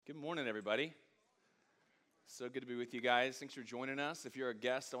Good morning, everybody. So good to be with you guys. Thanks for joining us. If you're a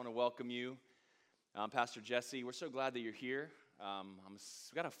guest, I want to welcome you. I'm Pastor Jesse. We're so glad that you're here. We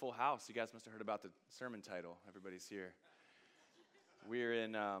got a full house. You guys must have heard about the sermon title. Everybody's here. We're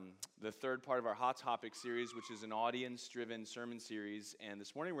in the third part of our Hot Topic series, which is an audience-driven sermon series. And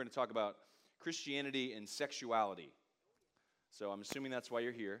this morning we're going to talk about Christianity and Sexuality. So I'm assuming that's why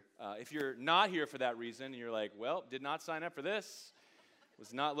you're here. If you're not here for that reason, and you're like, well, did not sign up for this,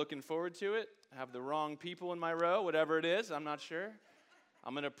 was not looking forward to it, have the wrong people in my row, whatever it is, I'm not sure.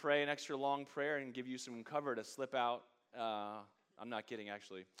 I'm going to pray an extra long prayer and give you some cover to slip out. I'm not kidding,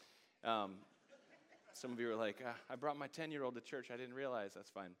 actually. Some of you are like, I brought my 10-year-old to church. I didn't realize.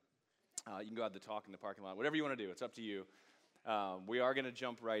 That's fine. You can go out to talk in the parking lot. Whatever you want to do, it's up to you. We are going to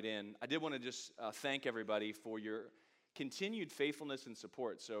jump right in. I did want to just thank everybody for your continued faithfulness and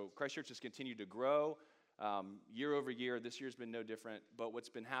support. So Christ Church has continued to grow. Year over year, this year's been no different, but what's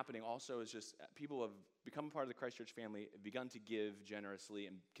been happening also is just people have become a part of the Christ Church family, begun to give generously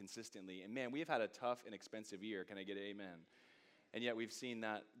and consistently, and man, we have had a tough and expensive year. Can I get an amen? And yet we've seen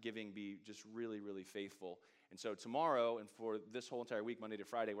that giving be just really, really faithful. And so tomorrow, and for this whole entire week, Monday to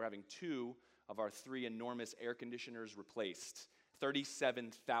Friday, we're having 2 of our 3 enormous air conditioners replaced,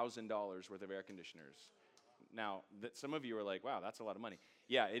 $37,000 worth of air conditioners. Now, some of you are like, wow, that's a lot of money.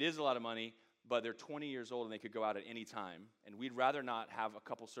 Yeah, it is a lot of money. But they're 20 years old and they could go out at any time. And we'd rather not have a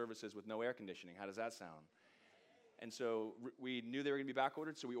couple services with no air conditioning. How does that sound? And so we knew they were going to be back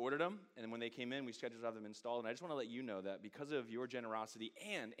ordered, so we ordered them. And when they came in, we scheduled to have them installed. And I just want to let you know that because of your generosity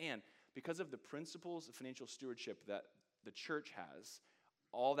and because of the principles of financial stewardship that the church has,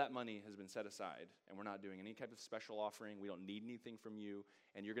 all that money has been set aside. And we're not doing any type of special offering. We don't need anything from you.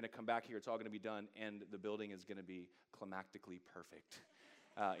 And you're going to come back here. It's all going to be done. And the building is going to be climactically perfect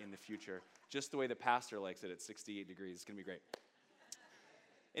in the future. Just the way the pastor likes it at 68 degrees. It's going to be great.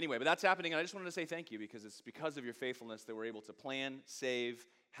 Anyway, but that's happening, and I just wanted to say thank you because it's because of your faithfulness that we're able to plan, save,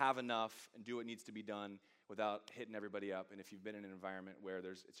 have enough, and do what needs to be done without hitting everybody up. And if you've been in an environment where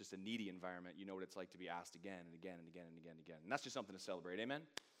it's just a needy environment, you know what it's like to be asked again and again and again and again and again. And that's just something to celebrate. Amen?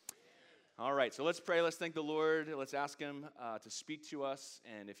 All right, so let's pray. Let's thank the Lord. Let's ask Him to speak to us.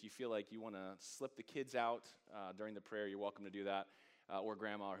 And if you feel like you want to slip the kids out during the prayer, you're welcome to do that. Or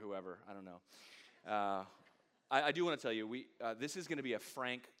grandma or whoever, I don't know. I do want to tell you, this is going to be a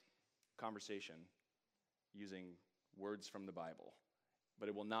frank conversation using words from the Bible, but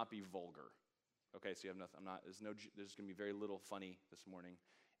it will not be vulgar. Okay, so you have nothing. There's going to be very little funny this morning,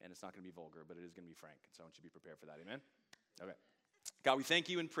 and it's not going to be vulgar, but it is going to be frank. So I want you to be prepared for that. Amen. Okay, God, we thank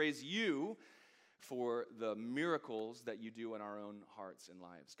you and praise you for the miracles that you do in our own hearts and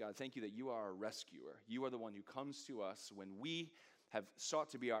lives. God, thank you that you are our rescuer. You are the one who comes to us when we have sought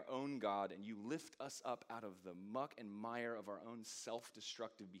to be our own God, and you lift us up out of the muck and mire of our own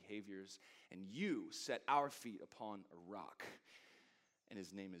self-destructive behaviors, and you set our feet upon a rock, and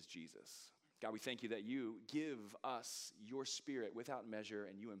his name is Jesus. God, we thank you that you give us your spirit without measure,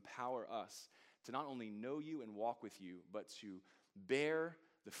 and you empower us to not only know you and walk with you, but to bear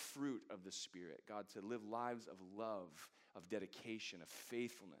the fruit of the Spirit. God, to live lives of love, of dedication, of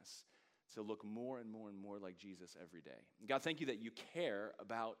faithfulness, to look more and more and more like Jesus every day. God, thank you that you care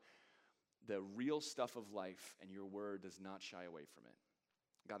about the real stuff of life, and your word does not shy away from it.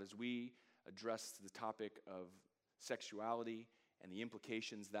 God, as we address the topic of sexuality and the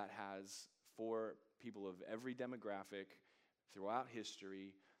implications that has for people of every demographic throughout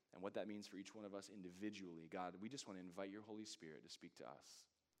history and what that means for each one of us individually, God, we just want to invite your Holy Spirit to speak to us.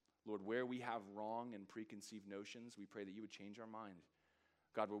 Lord, where we have wrong and preconceived notions, we pray that you would change our mind.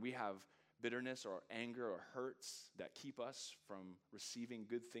 God, where we have bitterness or anger or hurts that keep us from receiving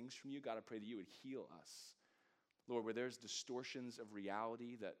good things from you, God, I pray that you would heal us. Lord, where there's distortions of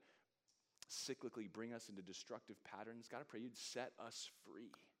reality that cyclically bring us into destructive patterns, God, I pray you'd set us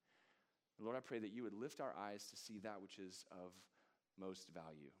free. Lord, I pray that you would lift our eyes to see that which is of most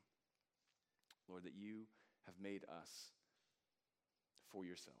value. Lord, that you have made us for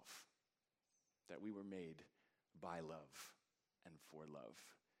yourself, that we were made by love and for love,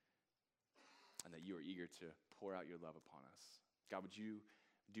 and that you are eager to pour out your love upon us. God, would you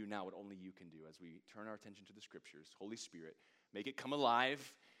do now what only you can do as we turn our attention to the Scriptures? Holy Spirit, make it come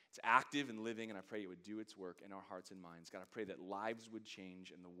alive. It's active and living, and I pray it would do its work in our hearts and minds. God, I pray that lives would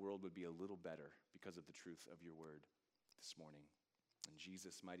change and the world would be a little better because of the truth of your word this morning. In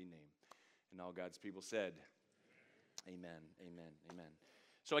Jesus' mighty name. And all God's people said, amen, amen, amen.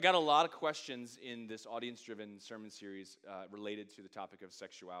 So I got a lot of questions in this audience-driven sermon series related to the topic of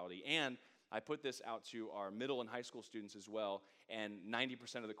sexuality, and I put this out to our middle and high school students as well, and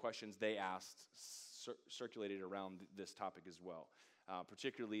 90% of the questions they asked circulated around this topic as well.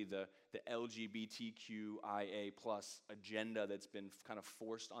 particularly the LGBTQIA plus agenda that's been kind of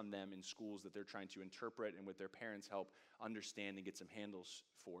forced on them in schools that they're trying to interpret and with their parents' help understand and get some handles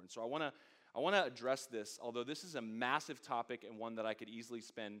for. And so I want to address this, although this is a massive topic and one that I could easily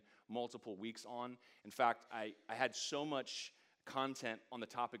spend multiple weeks on. In fact, I had so much content on the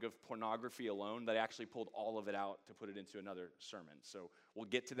topic of pornography alone that I actually pulled all of it out to put it into another sermon. So we'll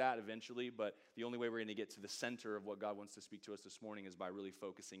get to that eventually, but the only way we're going to get to the center of what God wants to speak to us this morning is by really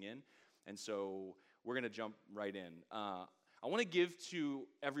focusing in. And so we're going to jump right in. I want to give to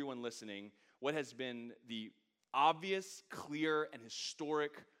everyone listening what has been the obvious, clear, and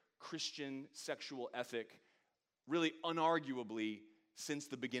historic Christian sexual ethic, really unarguably, since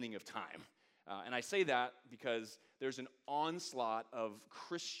the beginning of time. And I say that because there's an onslaught of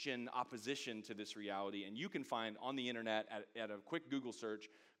Christian opposition to this reality, and you can find on the internet at a quick Google search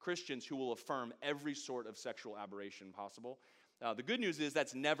Christians who will affirm every sort of sexual aberration possible. The good news is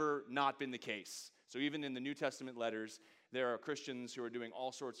that's never not been the case. So even in the New Testament letters, there are Christians who are doing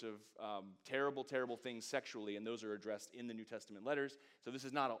all sorts of terrible, terrible things sexually, and those are addressed in the New Testament letters. So this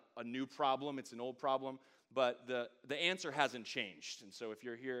is not a new problem, it's an old problem. But the answer hasn't changed. And so if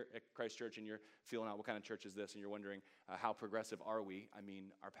you're here at Christ Church and you're feeling out what kind of church is this and you're wondering how progressive are we, I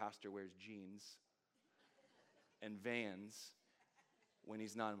mean, our pastor wears jeans and Vans when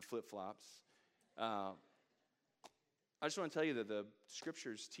he's not in flip-flops. I just want to tell you that the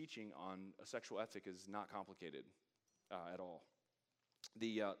Scripture's teaching on a sexual ethic is not complicated at all.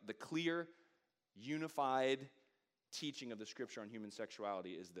 The clear, unified teaching of the Scripture on human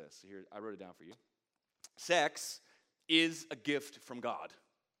sexuality is this. Here, I wrote it down for you. Sex is a gift from God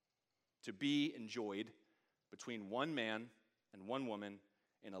to be enjoyed between one man and one woman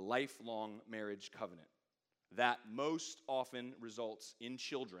in a lifelong marriage covenant that most often results in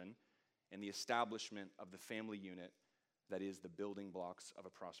children and the establishment of the family unit that is the building blocks of a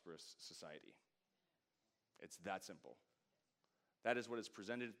prosperous society. It's that simple. That is what is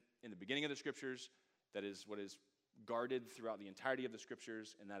presented in the beginning of the Scriptures. That is what is guarded throughout the entirety of the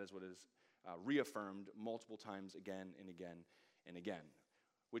Scriptures, and that is what is reaffirmed multiple times again and again and again.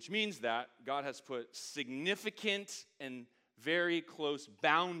 Which means that God has put significant and very close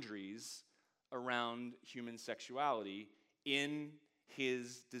boundaries around human sexuality in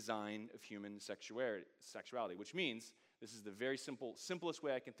his design of human sexuality. Which means, this is the very simplest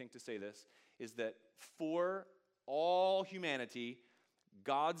way I can think to say this, is that for all humanity,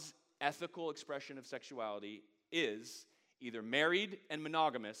 God's ethical expression of sexuality is either married and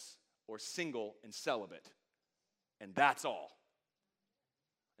monogamous or single and celibate. And that's all.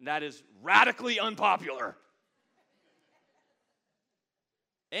 And that is radically unpopular.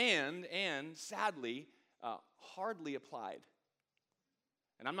 And sadly, hardly applied.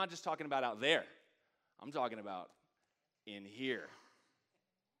 And I'm not just talking about out there. I'm talking about in here.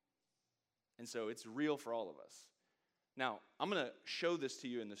 And so it's real for all of us. Now, I'm going to show this to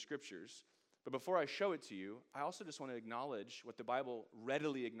you in the Scriptures. But before I show it to you, I also just want to acknowledge what the Bible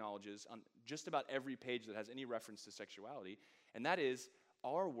readily acknowledges on just about every page that has any reference to sexuality, and that is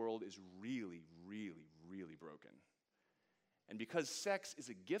our world is really, really, really broken. And because sex is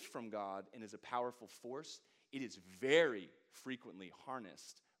a gift from God and is a powerful force, it is very frequently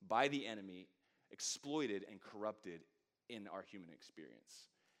harnessed by the enemy, exploited and corrupted in our human experience.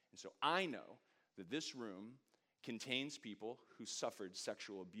 And so I know that this room contains people who suffered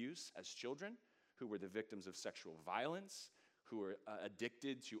sexual abuse as children, who were the victims of sexual violence, who were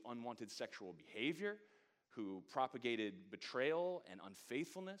addicted to unwanted sexual behavior, who propagated betrayal and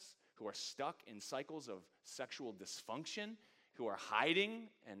unfaithfulness, who are stuck in cycles of sexual dysfunction, who are hiding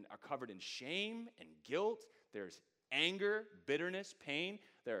and are covered in shame and guilt. There's anger, bitterness, pain.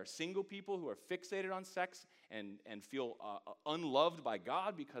 There are single people who are fixated on sex and feel unloved by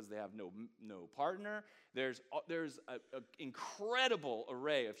God because they have no partner. There's an incredible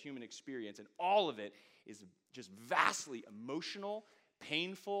array of human experience, and all of it is just vastly emotional,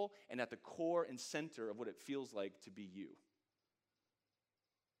 painful, and at the core and center of what it feels like to be you.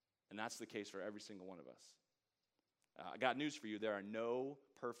 And that's the case for every single one of us. I got news for you. There are no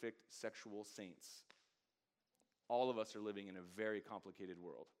perfect sexual saints. All of us are living in a very complicated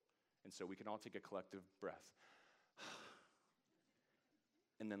world. And so we can all take a collective breath.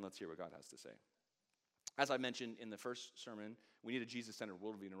 And then let's hear what God has to say. As I mentioned in the first sermon, we need a Jesus-centered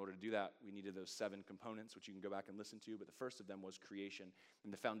worldview. In order to do that, we needed those 7 components, which you can go back and listen to. But the first of them was creation.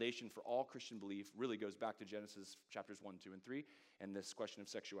 And the foundation for all Christian belief really goes back to Genesis chapters 1, 2, and 3. And this question of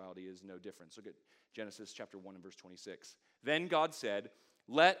sexuality is no different. So look at Genesis chapter 1 and verse 26. Then God said,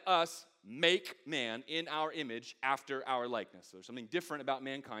 "Let us make man in our image after our likeness." So there's something different about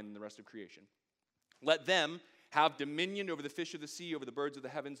mankind than the rest of creation. "Let them have dominion over the fish of the sea, over the birds of the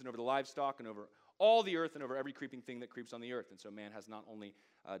heavens, and over the livestock, and over all the earth, and over every creeping thing that creeps on the earth. And so man has not only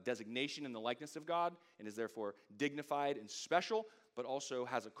designation in the likeness of God, and is therefore dignified and special, but also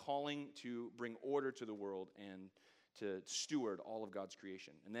has a calling to bring order to the world and to steward all of God's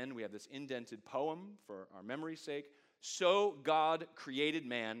creation. And then we have this indented poem for our memory's sake. So God created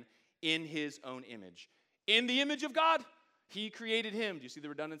man in his own image. In the image of God, he created him. Do you see the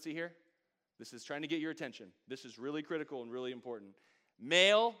redundancy here? This is trying to get your attention. This is really critical and really important.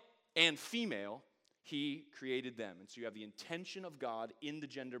 Male and female, he created them. And so you have the intention of God in the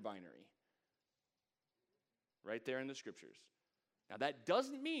gender binary. Right there in the scriptures. Now that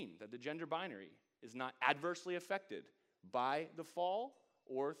doesn't mean that the gender binary is not adversely affected by the fall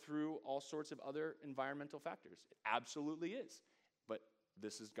or through all sorts of other environmental factors. It absolutely is. But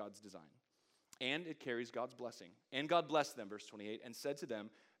this is God's design. And it carries God's blessing. And God blessed them, verse 28, and said to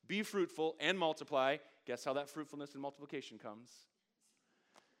them, be fruitful and multiply. Guess how that fruitfulness and multiplication comes?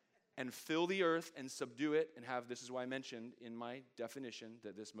 And fill the earth and subdue it and have, this is why I mentioned in my definition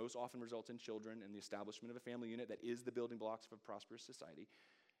that this most often results in children and the establishment of a family unit that is the building blocks of a prosperous society.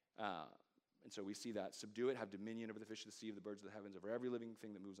 And so we see that. Subdue it, have dominion over the fish of the sea, of the birds of the heavens, over every living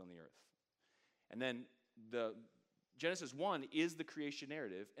thing that moves on the earth. And then the Genesis 1 is the creation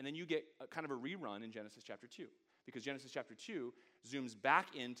narrative, and then you get kind of a rerun in Genesis chapter 2. Because Genesis chapter 2 zooms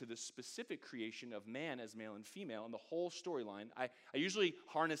back into the specific creation of man as male and female and the whole storyline. I usually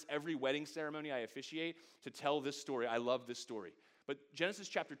harness every wedding ceremony I officiate to tell this story. I love this story. But Genesis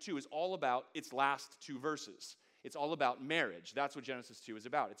chapter 2 is all about its last two verses. It's all about marriage. That's what Genesis 2 is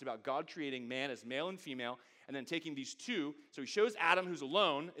about. It's about God creating man as male and female and then taking these two. So he shows Adam who's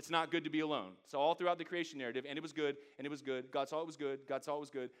alone. It's not good to be alone. So all throughout the creation narrative, and it was good, and it was good. God saw it was good. God saw it was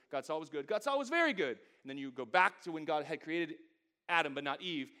good. God saw it was good. God saw it was very good. And then you go back to when God had created Adam but not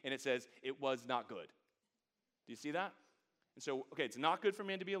Eve, and it says it was not good. Do you see that? And so, okay, it's not good for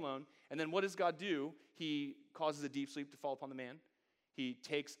man to be alone. And then what does God do? He causes a deep sleep to fall upon the man. He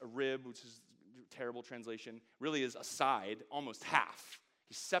takes a rib, which is terrible translation, really is a side, almost half.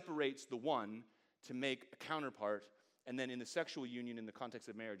 He separates the one to make a counterpart, and then in the sexual union, in the context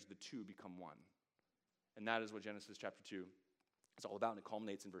of marriage, the two become one. And that is what Genesis chapter 2 is all about, and it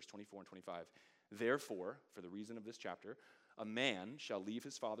culminates in verse 24 and 25. Therefore, for the reason of this chapter, a man shall leave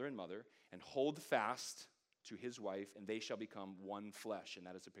his father and mother and hold fast to his wife, and they shall become one flesh. And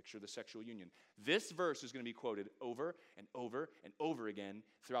that is a picture of the sexual union. This verse is going to be quoted over and over and over again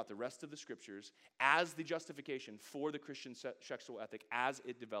throughout the rest of the scriptures as the justification for the Christian sexual ethic as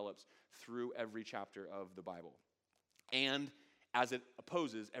it develops through every chapter of the Bible. And as it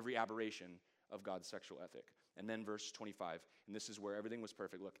opposes every aberration of God's sexual ethic. And then verse 25, and this is where everything was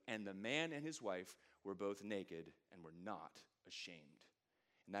perfect. Look, and the man and his wife were both naked and were not ashamed.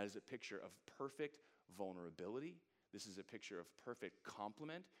 And that is a picture of perfect vulnerability. This is a picture of perfect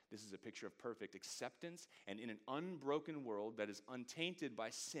complement. This is a picture of perfect acceptance. And in an unbroken world that is untainted by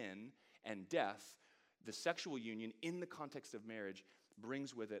sin and death, the sexual union in the context of marriage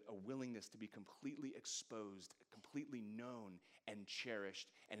brings with it a willingness to be completely exposed, completely known and cherished,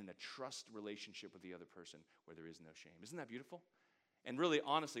 and in a trust relationship with the other person where there is no shame. Isn't that beautiful? And really,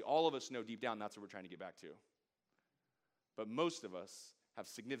 honestly, all of us know deep down that's what we're trying to get back to. But most of us have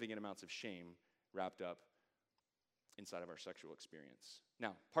significant amounts of shame wrapped up inside of our sexual experience.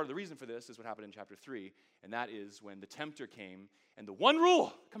 Now, part of the reason for this is what happened in chapter 3, and that is when the tempter came, and the one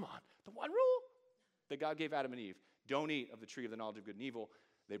rule, the one rule that God gave Adam and Eve, don't eat of the tree of the knowledge of good and evil.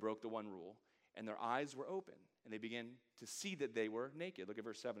 They broke the one rule, and their eyes were open, and they began to see that they were naked. Look at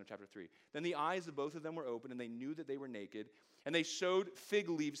verse 7 of chapter 3. Then the eyes of both of them were open, and they knew that they were naked, and they sewed fig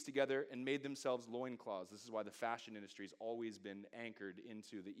leaves together and made themselves loincloths. This is why the fashion industry has always been anchored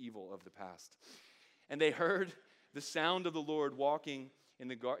into the evil of the past. And they heard the sound of the Lord walking in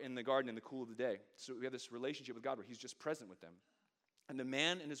the garden in the cool of the day. So we have this relationship with God where he's just present with them. And the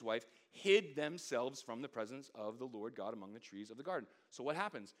man and his wife hid themselves from the presence of the Lord God among the trees of the garden. So what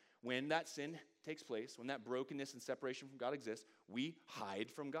happens? When that sin takes place, when that brokenness and separation from God exists, we hide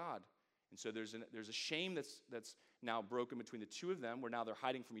from God. And so there's a shame that's now broken between the two of them, where now they're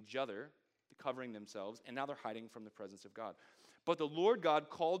hiding from each other, covering themselves, and now they're hiding from the presence of God. But the Lord God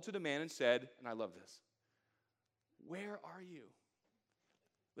called to the man and said, and I love this, where are you?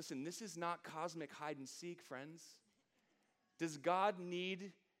 Listen, this is not cosmic hide and seek, friends. Does God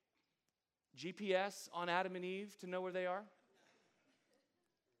need GPS on Adam and Eve to know where they are?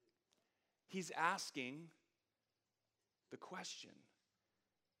 He's asking the question,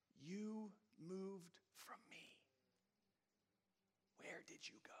 you moved from me. Where did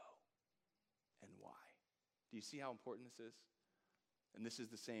you go? And why? Do you see how important this is? And this is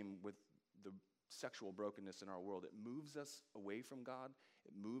the same with the sexual brokenness in our world. It moves us away from God.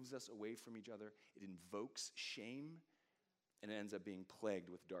 It moves us away from each other. It invokes shame, and it ends up being plagued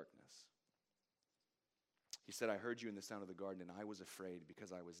with darkness. He said, I heard you in the sound of the garden, and I was afraid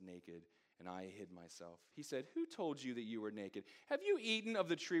because I was naked, and I hid myself. He said, who told you that you were naked? Have you eaten of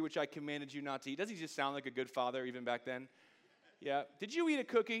the tree which I commanded you not to eat? Doesn't he just sound like a good father even back then? Yeah. Did you eat a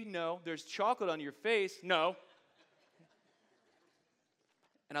cookie? No. There's chocolate on your face? No.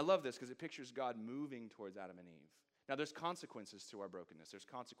 And I love this because it pictures God moving towards Adam and Eve. Now, there's consequences to our brokenness. There's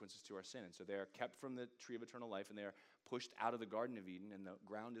consequences to our sin. And so they are kept from the tree of eternal life, and they are pushed out of the Garden of Eden, and the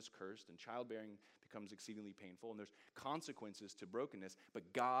ground is cursed, and childbearing becomes exceedingly painful, and there's consequences to brokenness,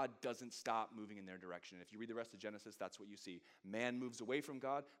 but God doesn't stop moving in their direction. And if you read the rest of Genesis, that's what you see. Man moves away from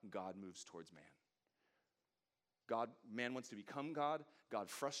God, God moves towards man. Man wants to become God. God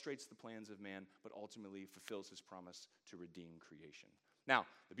frustrates the plans of man, but ultimately fulfills his promise to redeem creation. Now,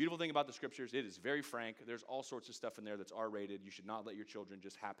 the beautiful thing about the scriptures, it is very frank. There's all sorts of stuff in there that's R-rated. You should not let your children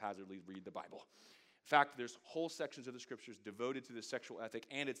just haphazardly read the Bible. In fact, there's whole sections of the scriptures devoted to the sexual ethic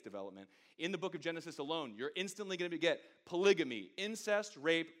and its development. In the book of Genesis alone, you're instantly going to get polygamy, incest,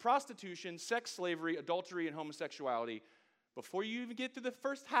 rape, prostitution, sex slavery, adultery, and homosexuality before you even get to the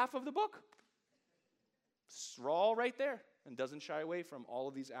first half of the book. It's all right there, and doesn't shy away from all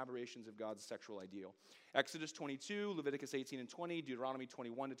of these aberrations of God's sexual ideal. Exodus 22, Leviticus 18 and 20, Deuteronomy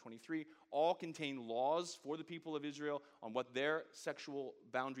 21 to 23, all contain laws for the people of Israel on what their sexual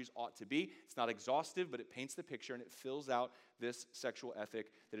boundaries ought to be. It's not exhaustive, but it paints the picture, and it fills out this sexual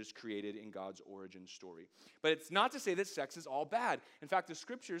ethic that is created in God's origin story. But it's not to say that sex is all bad. In fact, the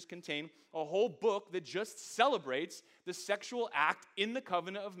scriptures contain a whole book that just celebrates the sexual act in the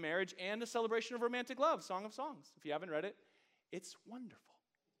covenant of marriage and a celebration of romantic love, Song of Songs. If you haven't read it, it's wonderful.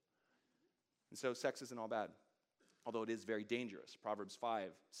 And so sex isn't all bad, although it is very dangerous. Proverbs 5,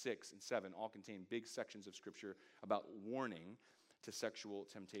 6, and 7 all contain big sections of Scripture about warning to sexual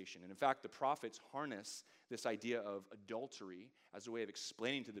temptation. And in fact, the prophets harness this idea of adultery as a way of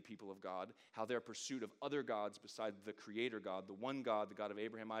explaining to the people of God how their pursuit of other gods besides the Creator God, the one God, the God of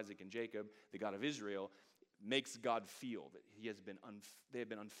Abraham, Isaac, and Jacob, the God of Israel, makes God feel that they have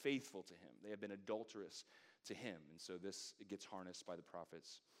been unfaithful to him. They have been adulterous to him. And so this gets harnessed by the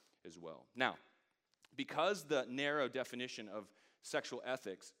prophets as well. Now, because the narrow definition of sexual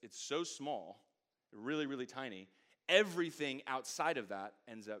ethics, it's so small, really, really tiny, everything outside of that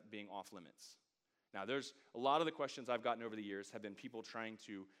ends up being off limits. Now, there's a lot of the questions I've gotten over the years have been people trying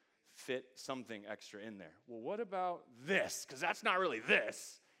to fit something extra in there. Well, what about this? Because that's not really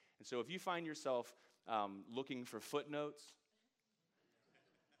this. And so if you find yourself looking for footnotes,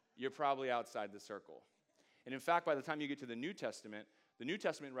 you're probably outside the circle. And in fact, by the time you get to the New Testament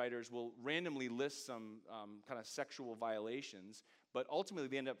writers will randomly list some kind of sexual violations, but ultimately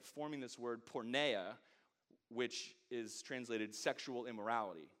they end up forming this word porneia, which is translated sexual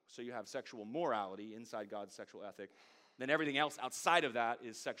immorality. So you have sexual morality inside God's sexual ethic. Then everything else outside of that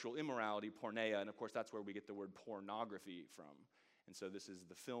is sexual immorality, porneia, and of course that's where we get the word pornography from. And so this is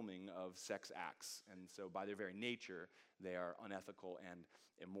the filming of sex acts. And so by their very nature, they are unethical and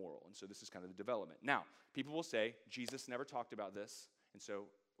immoral. And so this is kind of the development. Now, people will say, Jesus never talked about this, and so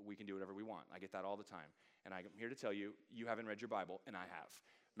we can do whatever we want. I get that all the time. And I'm here to tell you, you haven't read your Bible, and I have.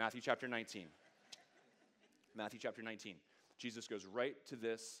 Matthew chapter 19. Matthew chapter 19. Jesus goes right to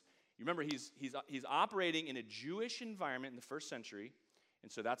this. You remember, he's operating in a Jewish environment in the first century,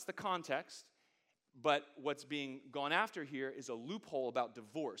 and so that's the context. But what's being gone after here is a loophole about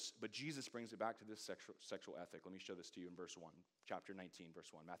divorce, but Jesus brings it back to this sexual ethic. Let me show this to you in verse 1, chapter 19, verse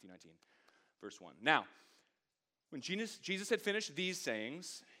 1, Matthew 19, verse 1. Now, when Jesus had finished these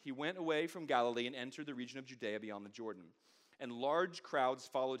sayings, he went away from Galilee and entered the region of Judea beyond the Jordan. And large crowds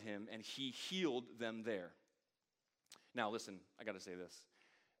followed him, and he healed them there. Now, listen, I got to say this.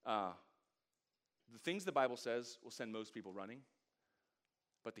 The things the Bible says will send most people running,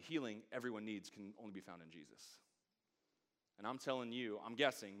 but the healing everyone needs can only be found in Jesus. And I'm telling you, I'm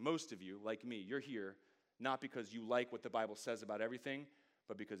guessing most of you, like me, you're here not because you like what the Bible says about everything,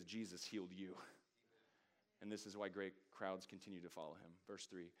 but because Jesus healed you. And this is why great crowds continue to follow him. Verse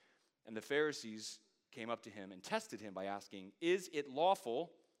 3, and the Pharisees came up to him and tested him by asking, is it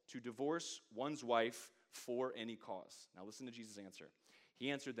lawful to divorce one's wife for any cause? Now listen to Jesus' answer. He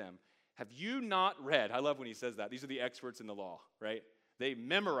answered them, have you not read? I love when he says that. These are the experts in the law, right? They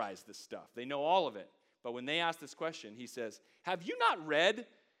memorize this stuff. They know all of it. But when they ask this question, he says, have you not read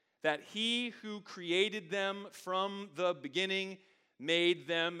that he who created them from the beginning made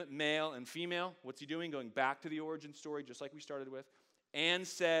them male and female? What's he doing? Going back to the origin story, just like we started with. And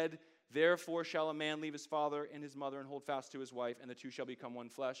said, Therefore shall a man leave his father and his mother and hold fast to his wife, and the two shall become one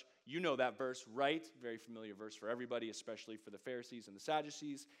flesh. You know that verse, right? Very familiar verse for everybody, especially for the Pharisees and the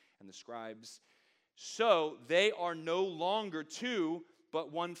Sadducees and the scribes. So they are no longer two,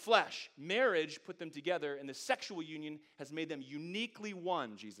 but one flesh. Marriage put them together, and the sexual union has made them uniquely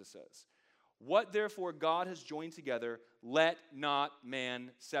one, Jesus says. What therefore God has joined together, let not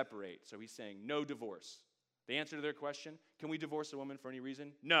man separate. So he's saying no divorce. The answer to their question, can we divorce a woman for any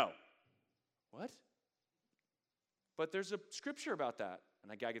reason? No. What? But there's a scripture about that.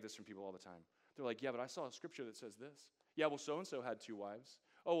 And I get this from people all the time. They're like, yeah, but I saw a scripture that says this. Yeah, well, so-and-so had 2 wives.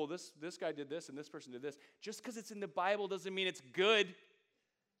 Oh, well, this guy did this and this person did this. Just because it's in the Bible doesn't mean it's good. Do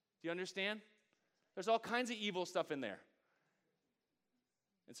you understand? There's all kinds of evil stuff in there.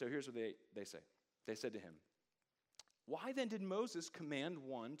 And so here's what they say. They said to him, why then did Moses command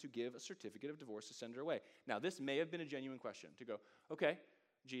one to give a certificate of divorce to send her away? Now, this may have been a genuine question to go, okay,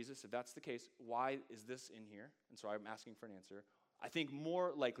 Jesus, if that's the case, why is this in here? And so I'm asking for an answer. I think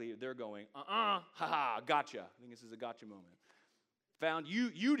more likely they're going, haha, gotcha. I think this is a gotcha moment. Found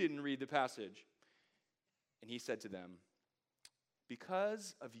you didn't read the passage. And he said to them,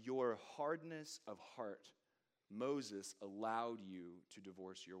 because of your hardness of heart, Moses allowed you to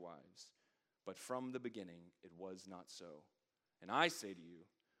divorce your wives. But from the beginning, it was not so. And I say to you,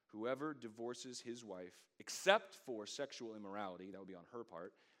 whoever divorces his wife, except for sexual immorality, that would be on her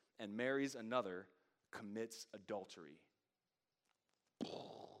part, and marries another, commits adultery.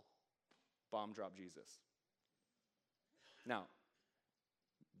 Bomb drop Jesus. Now,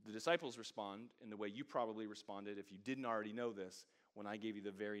 the disciples respond in the way you probably responded if you didn't already know this when I gave you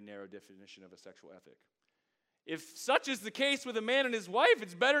the very narrow definition of a sexual ethic. If such is the case with a man and his wife,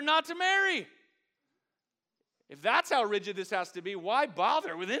 it's better not to marry. If that's how rigid this has to be, why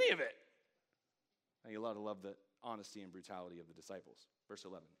bother with any of it? Now, you ought to love the honesty and brutality of the disciples. Verse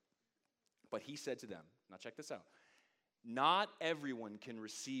 11. But he said to them, now check this out, not everyone can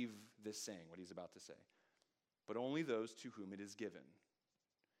receive this saying, what he's about to say, but only those to whom it is given.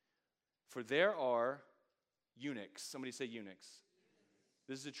 For there are eunuchs. Somebody say eunuchs.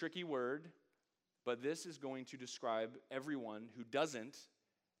 This is a tricky word, but this is going to describe everyone who doesn't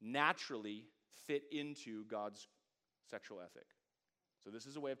naturally fit into God's sexual ethic. So this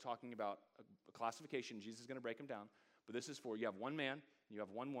is a way of talking about a classification. Jesus is going to break them down. But this is for you have one man and you have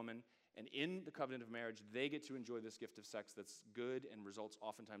one woman, and in the covenant of marriage, they get to enjoy this gift of sex that's good and results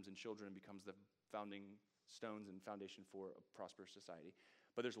oftentimes in children and becomes the founding stones and foundation for a prosperous society.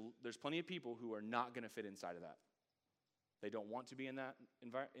 But there's plenty of people who are not going to fit inside of that. They don't want to be in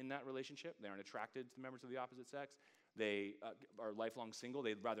that relationship. They aren't attracted to members of the opposite sex. They are lifelong single.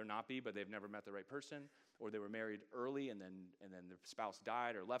 They'd rather not be, but they've never met the right person. Or they were married early and then their spouse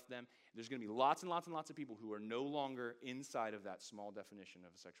died or left them. There's going to be lots and lots and lots of people who are no longer inside of that small definition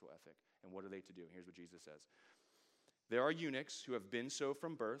of a sexual ethic. And what are they to do? Here's what Jesus says. There are eunuchs who have been so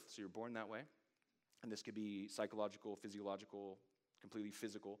from birth, so you're born that way. And this could be psychological, physiological, completely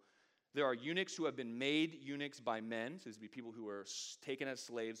physical. There are eunuchs who have been made eunuchs by men. So these would be people who are taken as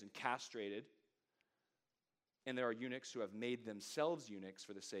slaves and castrated. And there are eunuchs who have made themselves eunuchs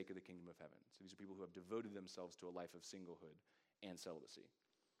for the sake of the kingdom of heaven. So these are people who have devoted themselves to a life of singlehood and celibacy.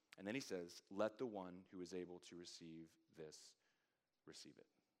 And then he says, let the one who is able to receive this, receive it.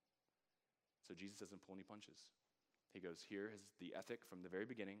 So Jesus doesn't pull any punches. He goes, here is the ethic from the very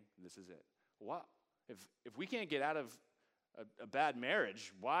beginning. This is it. Wow. If we can't get out of a bad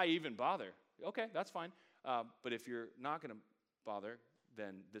marriage, why even bother? Okay, that's fine. But if you're not going to bother,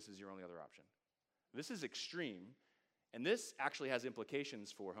 then this is your only other option. This is extreme, and this actually has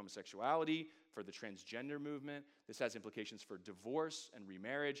implications for homosexuality, for the transgender movement. This has implications for divorce and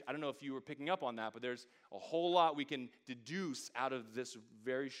remarriage. I don't know if you were picking up on that, but there's a whole lot we can deduce out of this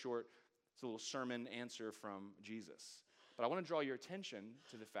very short little sermon answer from Jesus. But I want to draw your attention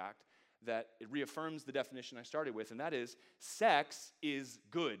to the fact that it reaffirms the definition I started with, and that is sex is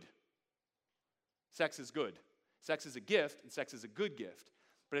good. Sex is good. Sex is a gift, and sex is a good gift.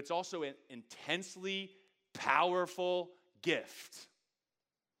 But it's also an intensely powerful gift.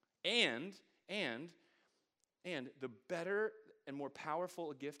 And the better and more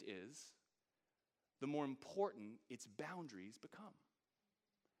powerful a gift is, the more important its boundaries become.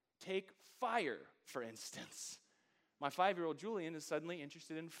 Take fire, for instance. My 5-year-old Julian is suddenly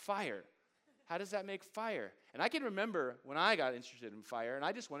interested in fire. How does that make fire? And I can remember when I got interested in fire, and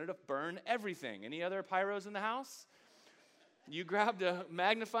I just wanted to burn everything. Any other pyros in the house? You grabbed a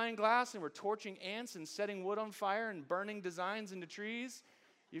magnifying glass and were torching ants and setting wood on fire and burning designs into trees.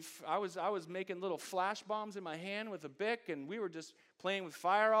 I was making little flash bombs in my hand with a Bic, and we were just playing with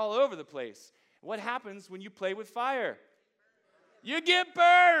fire all over the place. What happens when you play with fire? you get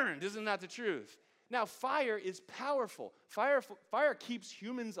burned. Isn't that the truth? Now, fire is powerful. Fire keeps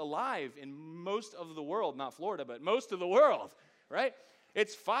humans alive in most of the world, not Florida, but most of the world, right?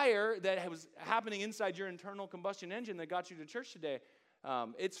 It's fire that was happening inside your internal combustion engine that got you to church today.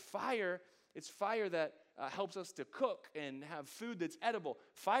 It's fire that helps us to cook and have food that's edible.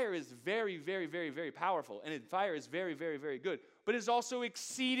 Fire is very, very, very, very powerful, and fire is very, very, very good. But it's also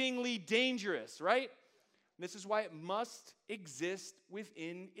exceedingly dangerous, right? This is why it must exist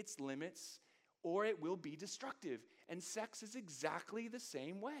within its limits, or it will be destructive. And sex is exactly the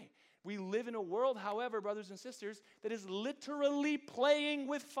same way. We live in a world, however, brothers and sisters, that is literally playing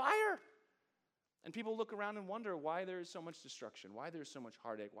with fire. And people look around and wonder why there is so much destruction, why there is so much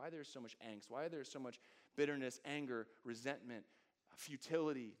heartache, why there is so much angst, why there is so much bitterness, anger, resentment,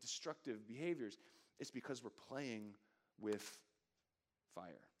 futility, destructive behaviors. It's because we're playing with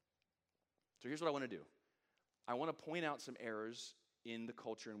fire. So here's what I want to do. I want to point out some errors in the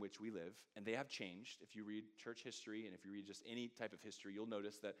culture in which we live, and they have changed. If you read church history and if you read just any type of history, you'll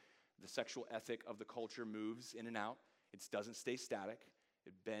notice that the sexual ethic of the culture moves in and out. It doesn't stay static.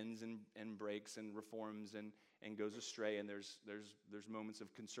 It bends and breaks and reforms and goes astray, and there's moments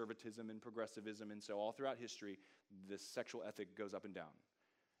of conservatism and progressivism, and so all throughout history, this sexual ethic goes up and down.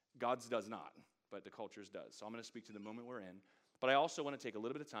 God's does not, but the culture's does. So I'm going to speak to the moment we're in, but I also want to take a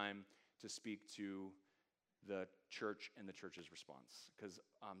little bit of time to speak to the church and the church's response, because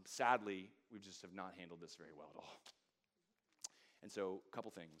sadly, we just have not handled this very well at all. And so, a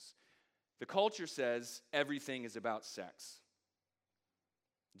couple things. The culture says everything is about sex.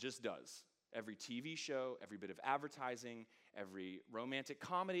 It just does. Every TV show, every bit of advertising, every romantic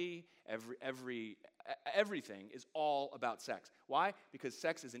comedy, everything is all about sex. Why? Because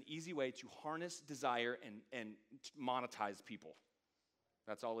sex is an easy way to harness desire and monetize people.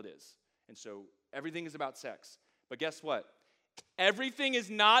 That's all it is. And so everything is about sex. But guess what? Everything is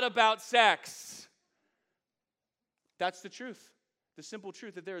not about sex. That's the truth. The simple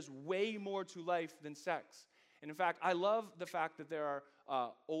truth that there is way more to life than sex. And in fact, I love the fact that there are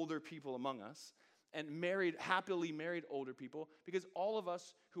older people among us, and happily married older people, because all of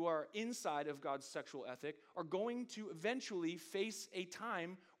us who are inside of God's sexual ethic are going to eventually face a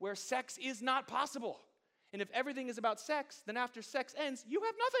time where sex is not possible. And if everything is about sex, then after sex ends, you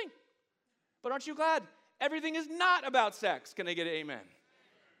have nothing. But aren't you glad? Everything is not about sex. Can I get an amen?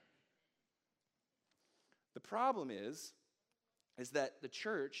 The problem is that the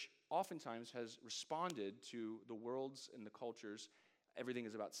church oftentimes has responded to the world's and the culture's everything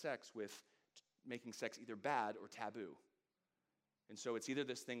is about sex with making sex either bad or taboo. And so it's either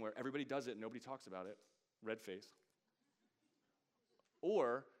this thing where everybody does it and nobody talks about it, red face,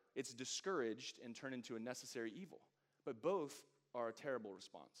 or it's discouraged and turned into a necessary evil. But both are a terrible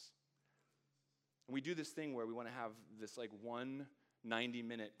response. And we do this thing where we want to have this like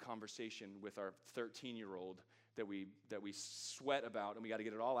 90-minute conversation with our 13-year-old that we sweat about, and we got to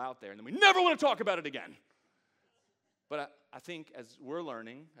get it all out there, and then we never want to talk about it again. But I think as we're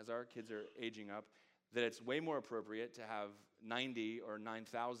learning, as our kids are aging up, that it's way more appropriate to have 90 or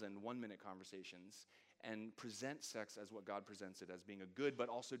 9,000 one-minute conversations and present sex as what God presents it, as being a good but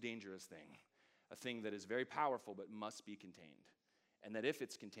also dangerous thing, a thing that is very powerful but must be contained. And that if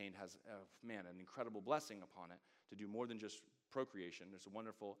it's contained has, an incredible blessing upon it to do more than just procreation. There's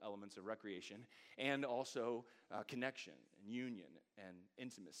wonderful elements of recreation and also connection and union and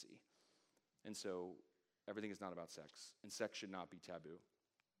intimacy. And so everything is not about sex, and sex should not be taboo.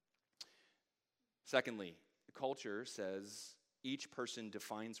 Secondly, the culture says each person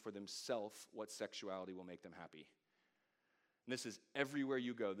defines for themselves what sexuality will make them happy. And this is everywhere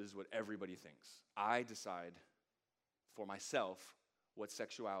you go, this is what everybody thinks. I decide for myself what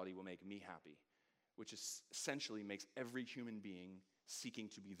sexuality will make me happy, which essentially makes every human being seeking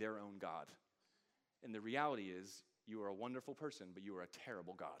to be their own God. And the reality is, you are a wonderful person, but you are a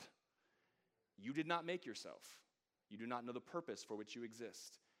terrible God. You did not make yourself. You do not know the purpose for which you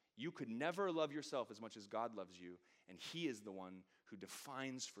exist. You could never love yourself as much as God loves you, and He is the one who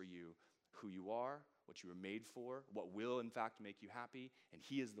defines for you who you are, what you were made for, what will in fact make you happy, and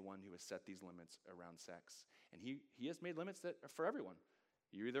He is the one who has set these limits around sex. And He has made limits that are for everyone.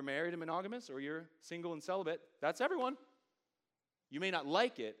 You're either married and monogamous or you're single and celibate. That's everyone. You may not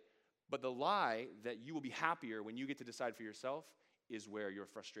like it, but the lie that you will be happier when you get to decide for yourself is where your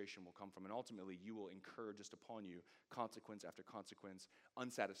frustration will come from. And ultimately, you will incur just upon you consequence after consequence,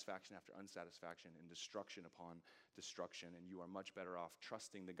 unsatisfaction after unsatisfaction, and destruction upon destruction. And you are much better off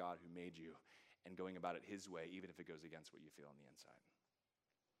trusting the God who made you and going about it His way, even if it goes against what you feel on the inside.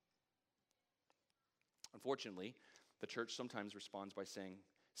 Unfortunately, the church sometimes responds by saying,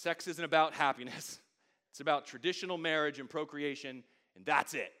 sex isn't about happiness. It's about traditional marriage and procreation, and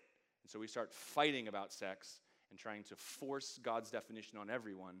that's it. And so we start fighting about sex and trying to force God's definition on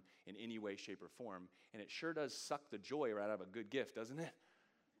everyone in any way, shape, or form. And it sure does suck the joy right out of a good gift, doesn't it?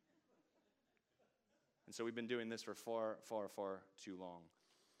 And so we've been doing this for far, far, far too long.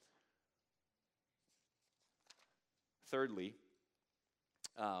 Thirdly,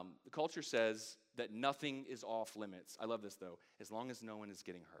 the culture says that nothing is off limits. I love this, though. As long as no one is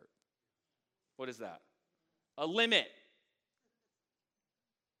getting hurt. What is that? A limit.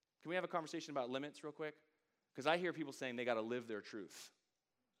 Can we have a conversation about limits real quick? Because I hear people saying they got to live their truth.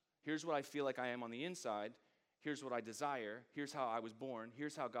 Here's what I feel like I am on the inside. Here's what I desire. Here's how I was born.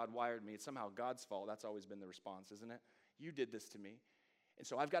 Here's how God wired me. It's somehow God's fault. That's always been the response, isn't it? You did this to me. And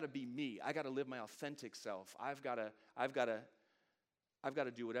so I've got to be me. I got to live my authentic self. I've got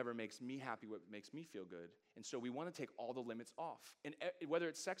to do whatever makes me happy, what makes me feel good. And so we want to take all the limits off. And whether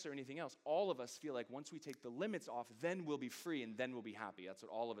it's sex or anything else, all of us feel like once we take the limits off, then we'll be free and then we'll be happy. That's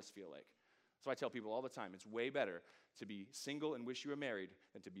what all of us feel like. So I tell people all the time, it's way better to be single and wish you were married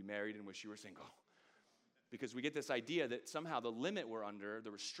than to be married and wish you were single. Because we get this idea that somehow the limit we're under,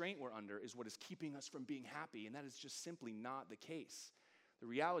 the restraint we're under, is what is keeping us from being happy. And that is just simply not the case. The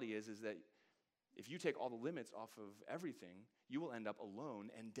reality is that if you take all the limits off of everything, you will end up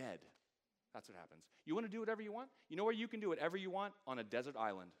alone and dead. That's what happens. You want to do whatever you want? You know where you can do whatever you want? On a desert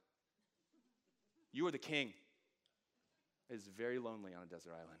island. You are the king. It is very lonely on a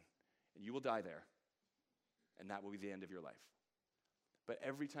desert island. And you will die there. And that will be the end of your life. But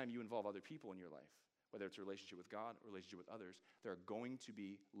every time you involve other people in your life, whether it's a relationship with God or a relationship with others, there are going to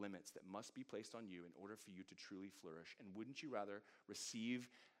be limits that must be placed on you in order for you to truly flourish. And wouldn't you rather receive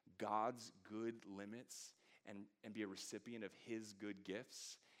God's good limits and be a recipient of his good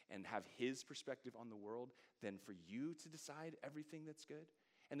gifts and have his perspective on the world than for you to decide everything that's good?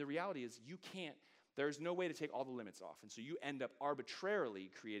 And the reality is there's no way to take all the limits off. And so you end up arbitrarily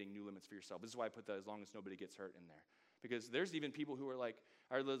creating new limits for yourself. This is why I put that as long as nobody gets hurt in there. Because there's even people who are like,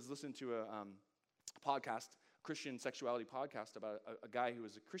 I was listening to a podcast, Christian Sexuality podcast, about a guy who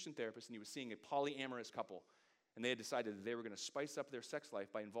was a Christian therapist, and he was seeing a polyamorous couple. And they had decided that they were going to spice up their sex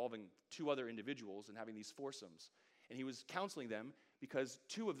life by involving two other individuals and having these foursomes. And he was counseling them because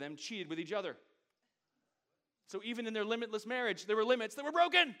two of them cheated with each other. So even in their limitless marriage, there were limits that were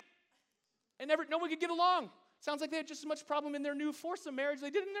broken. And no one could get along. Sounds like they had just as much problem in their new foursome marriage as they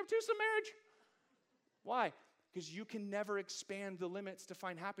did in their twosome marriage. Why? Because you can never expand the limits to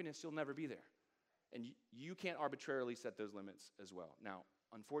find happiness. You'll never be there. And you can't arbitrarily set those limits as well. Now,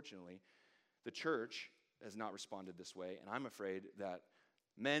 unfortunately, the church has not responded this way, and I'm afraid that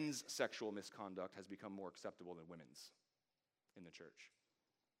men's sexual misconduct has become more acceptable than women's in the church.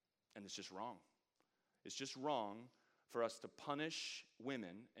 And it's just wrong. It's just wrong for us to punish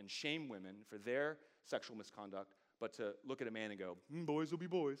women and shame women for their sexual misconduct, but to look at a man and go, boys will be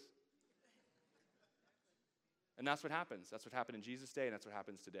boys. And that's what happens. That's what happened in Jesus' day, and that's what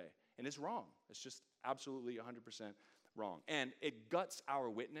happens today. And it's wrong. It's just absolutely 100% wrong. And it guts our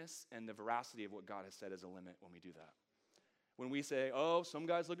witness and the veracity of what God has said as a limit when we do that. When we say, oh, some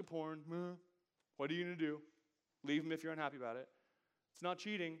guys look at porn. What are you going to do? Leave them if you're unhappy about it. It's not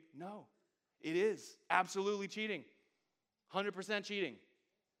cheating. No, it is absolutely cheating. 100% cheating.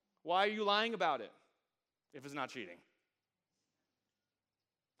 Why are you lying about it if it's not cheating?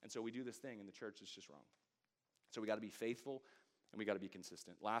 And so we do this thing, and the church is just wrong. So we got to be faithful, and we got to be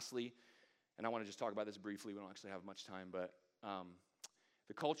consistent. Lastly, and I want to just talk about this briefly. We don't actually have much time, but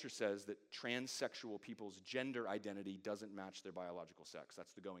the culture says that transsexual people's gender identity doesn't match their biological sex.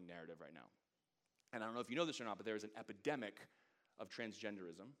 That's the going narrative right now. And I don't know if you know this or not, but there is an epidemic of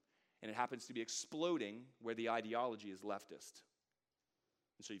transgenderism, and it happens to be exploding where the ideology is leftist.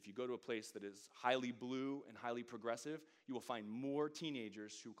 And so if you go to a place that is highly blue and highly progressive, you will find more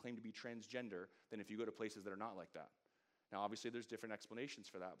teenagers who claim to be transgender than if you go to places that are not like that. Now, obviously, there's different explanations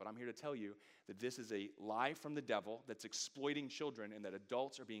for that, but I'm here to tell you that this is a lie from the devil that's exploiting children, and that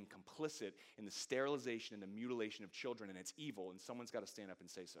adults are being complicit in the sterilization and the mutilation of children, and it's evil, and someone's got to stand up and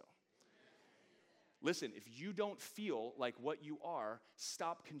say so. Listen, if you don't feel like what you are,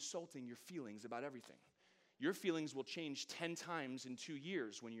 stop consulting your feelings about everything. Your feelings will change 10 times in 2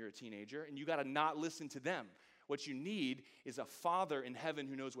 years when you're a teenager, and you got to not listen to them. What you need is a father in heaven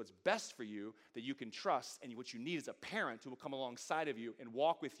who knows what's best for you, that you can trust, and what you need is a parent who will come alongside of you and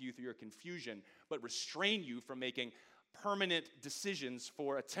walk with you through your confusion, but restrain you from making permanent decisions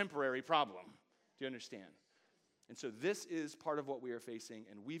for a temporary problem. Do you understand? And so this is part of what we are facing,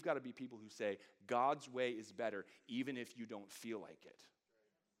 and we've got to be people who say, God's way is better, even if you don't feel like it.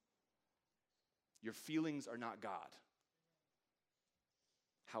 Your feelings are not God.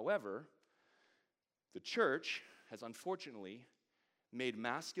 However, The church has unfortunately made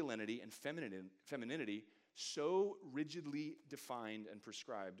masculinity and femininity so rigidly defined and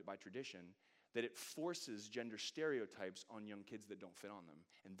prescribed by tradition that it forces gender stereotypes on young kids that don't fit on them.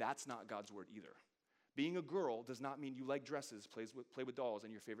 And that's not God's word either. Being a girl does not mean you like dresses, play with dolls,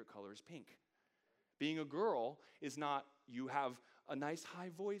 and your favorite color is pink. Being a girl is not you have a nice high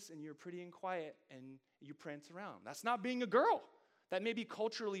voice and you're pretty and quiet and you prance around. That's not being a girl. That may be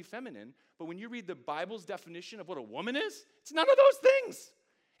culturally feminine, but when you read the Bible's definition of what a woman is, it's none of those things.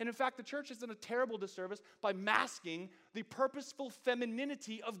 And in fact, the church has done a terrible disservice by masking the purposeful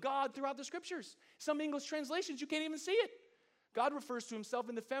femininity of God throughout the scriptures. Some English translations, you can't even see it. God refers to himself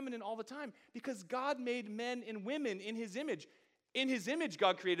in the feminine all the time because God made men and women in his image. In his image,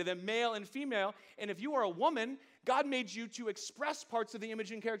 God created them, male and female. And if you are a woman, God made you to express parts of the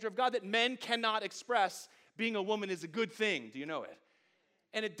image and character of God that men cannot express. Being a woman is a good thing. Do you know it?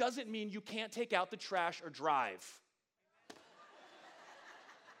 And it doesn't mean you can't take out the trash or drive.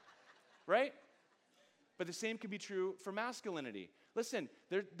 Right? But the same can be true for masculinity. Listen,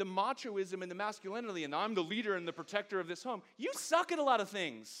 the machoism and the masculinity, and I'm the leader and the protector of this home. You suck at a lot of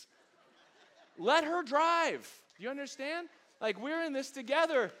things. Let her drive. Do you understand? Like, we're in this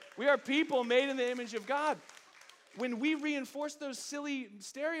together. We are people made in the image of God. When we reinforce those silly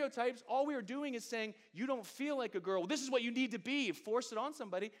stereotypes, all we are doing is saying, you don't feel like a girl. This is what you need to be. Force it on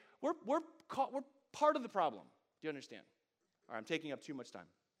somebody. We're part of the problem. Do you understand? All right, I'm taking up too much time.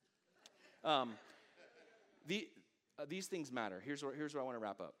 These things matter. Here's where I want to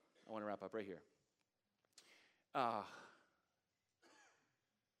wrap up. I want to wrap up right here.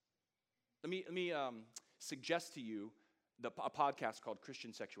 Let me suggest to you a podcast called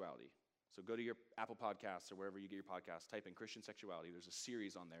Christian Sexuality. So go to your Apple Podcasts or wherever you get your podcasts, type in Christian Sexuality. There's a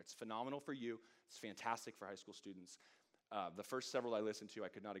series on there. It's phenomenal for you. It's fantastic for high school students. The first several I listened to, I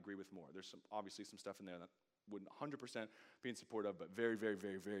could not agree with more. There's obviously some stuff in there that wouldn't 100% be in support of, but very, very,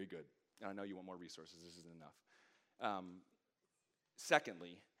 very, very good. And I know you want more resources. This isn't enough.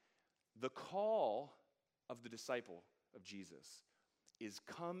 Secondly, the call of the disciple of Jesus is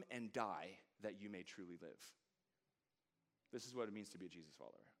come and die that you may truly live. This is what it means to be a Jesus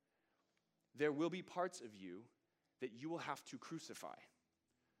follower. There will be parts of you that you will have to crucify.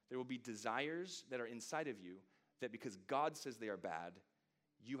 There will be desires that are inside of you that because God says they are bad,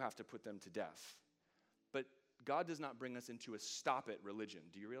 you have to put them to death. But God does not bring us into a stop-it religion.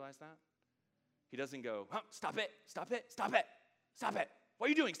 Do you realize that? He doesn't go, stop it, stop it, stop it, stop it. What are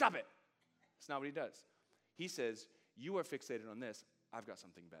you doing? Stop it. That's not what he does. He says, you are fixated on this. I've got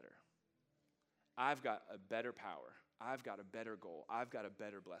something better. I've got a better power. I've got a better goal. I've got a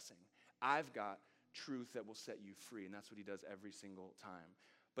better blessing. I've got truth that will set you free, and that's what he does every single time.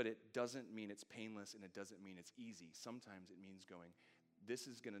 But it doesn't mean it's painless, and it doesn't mean it's easy. Sometimes it means going, this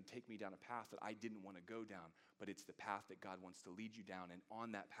is going to take me down a path that I didn't want to go down, but it's the path that God wants to lead you down, and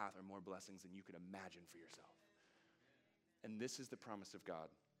on that path are more blessings than you could imagine for yourself. And this is the promise of God.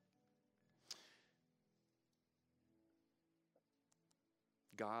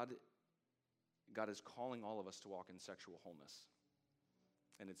 God is calling all of us to walk in sexual wholeness.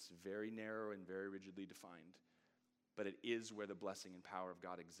 And it's very narrow and very rigidly defined. But it is where the blessing and power of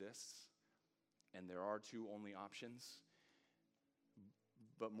God exists. And there are two only options.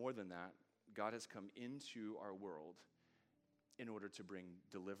 But more than that, God has come into our world in order to bring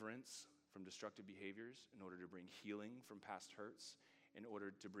deliverance from destructive behaviors, in order to bring healing from past hurts, in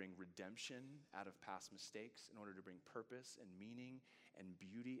order to bring redemption out of past mistakes, in order to bring purpose and meaning and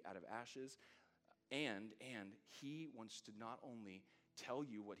beauty out of ashes. And he wants to not only tell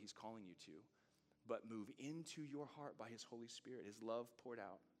you what he's calling you to, but move into your heart by his Holy Spirit, his love poured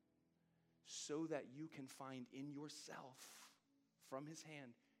out, so that you can find in yourself, from his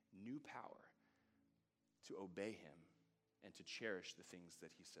hand, new power to obey him and to cherish the things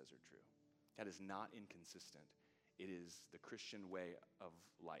that he says are true. That is not inconsistent. It is the Christian way of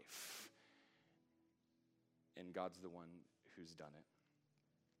life. And God's the one who's done it.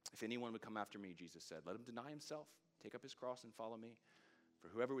 If anyone would come after me, Jesus said, let him deny himself, take up his cross and follow me. For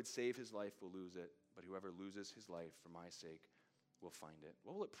whoever would save his life will lose it, but whoever loses his life for my sake will find it.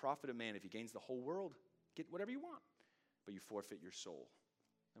 What will it profit a man if he gains the whole world? Get whatever you want, but you forfeit your soul.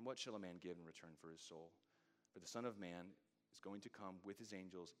 And what shall a man give in return for his soul? For the Son of Man is going to come with his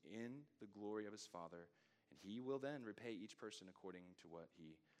angels in the glory of his Father, and he will then repay each person according to what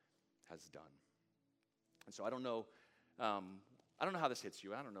he has done. And so I don't know how this hits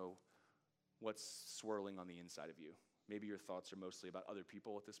you. I don't know what's swirling on the inside of you. Maybe your thoughts are mostly about other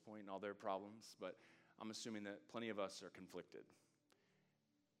people at this point and all their problems, but I'm assuming that plenty of us are conflicted.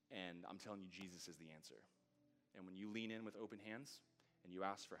 And I'm telling you, Jesus is the answer. And when you lean in with open hands and you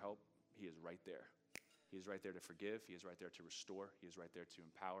ask for help, he is right there. He is right there to forgive. He is right there to restore. He is right there to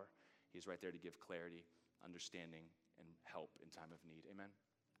empower. He is right there to give clarity, understanding, and help in time of need. Amen.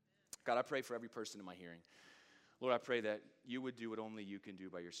 God, I pray for every person in my hearing. Lord, I pray that you would do what only you can do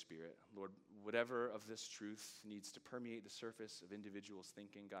by your Spirit. Lord, whatever of this truth needs to permeate the surface of individuals'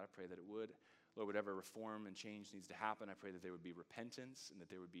 thinking, God, I pray that it would. Lord, whatever reform and change needs to happen, I pray that there would be repentance and that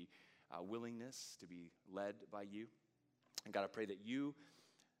there would be willingness to be led by you. And God, I pray that you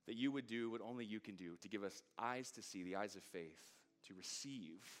would do what only you can do, to give us eyes to see, the eyes of faith, to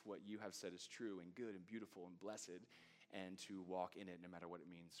receive what you have said is true and good and beautiful and blessed, and to walk in it no matter what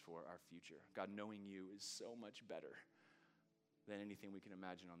it means for our future. God, knowing you is so much better than anything we can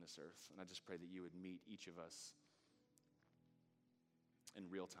imagine on this earth. And I just pray that you would meet each of us in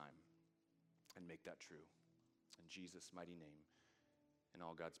real time and make that true. In Jesus' mighty name. And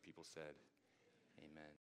all God's people said, amen.